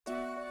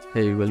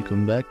Hey,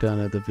 welcome back to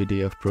another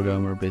video of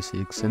Programmer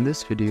Basics. In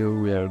this video,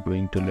 we are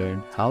going to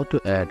learn how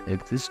to add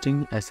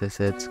existing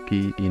SSH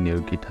key in your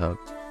GitHub.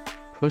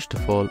 First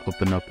of all,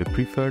 open up a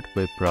preferred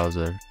web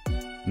browser.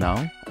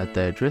 Now, at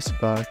the address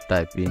bar,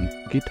 type in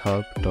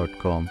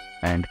github.com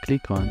and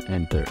click on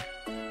Enter.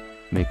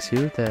 Make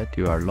sure that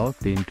you are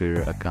logged into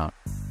your account.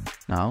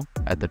 Now,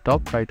 at the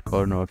top right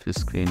corner of your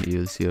screen,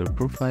 you'll see your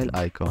profile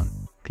icon.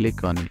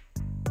 Click on it.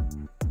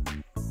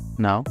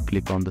 Now,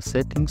 click on the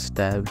Settings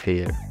tab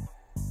here.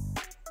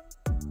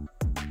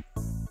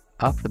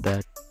 After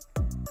that,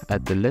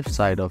 at the left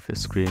side of your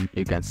screen,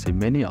 you can see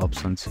many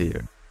options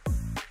here.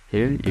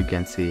 Here you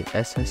can see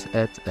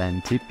SSH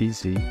and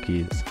GPG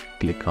keys.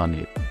 Click on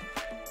it.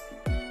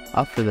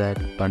 After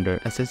that, under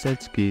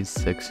SSH keys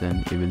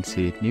section, you will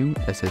see New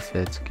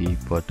SSH key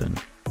button.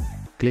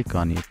 Click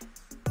on it.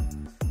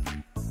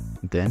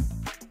 Then,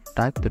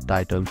 type the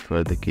title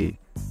for the key.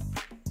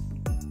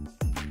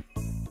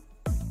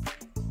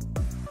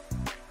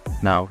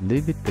 Now,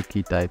 leave it the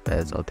key type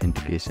as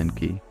authentication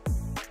key.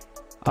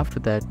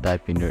 After that,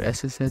 type in your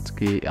SSH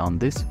key on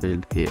this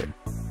field here.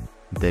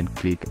 Then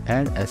click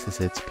Add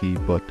SSH key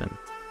button.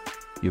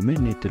 You may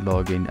need to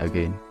log in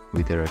again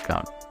with your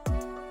account.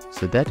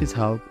 So that is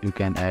how you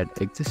can add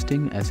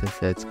existing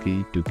SSH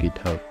key to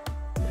GitHub.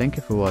 Thank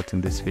you for watching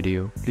this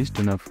video. Please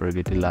do not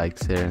forget to like,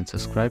 share and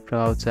subscribe to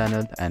our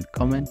channel and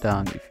comment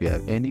down if you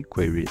have any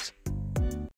queries.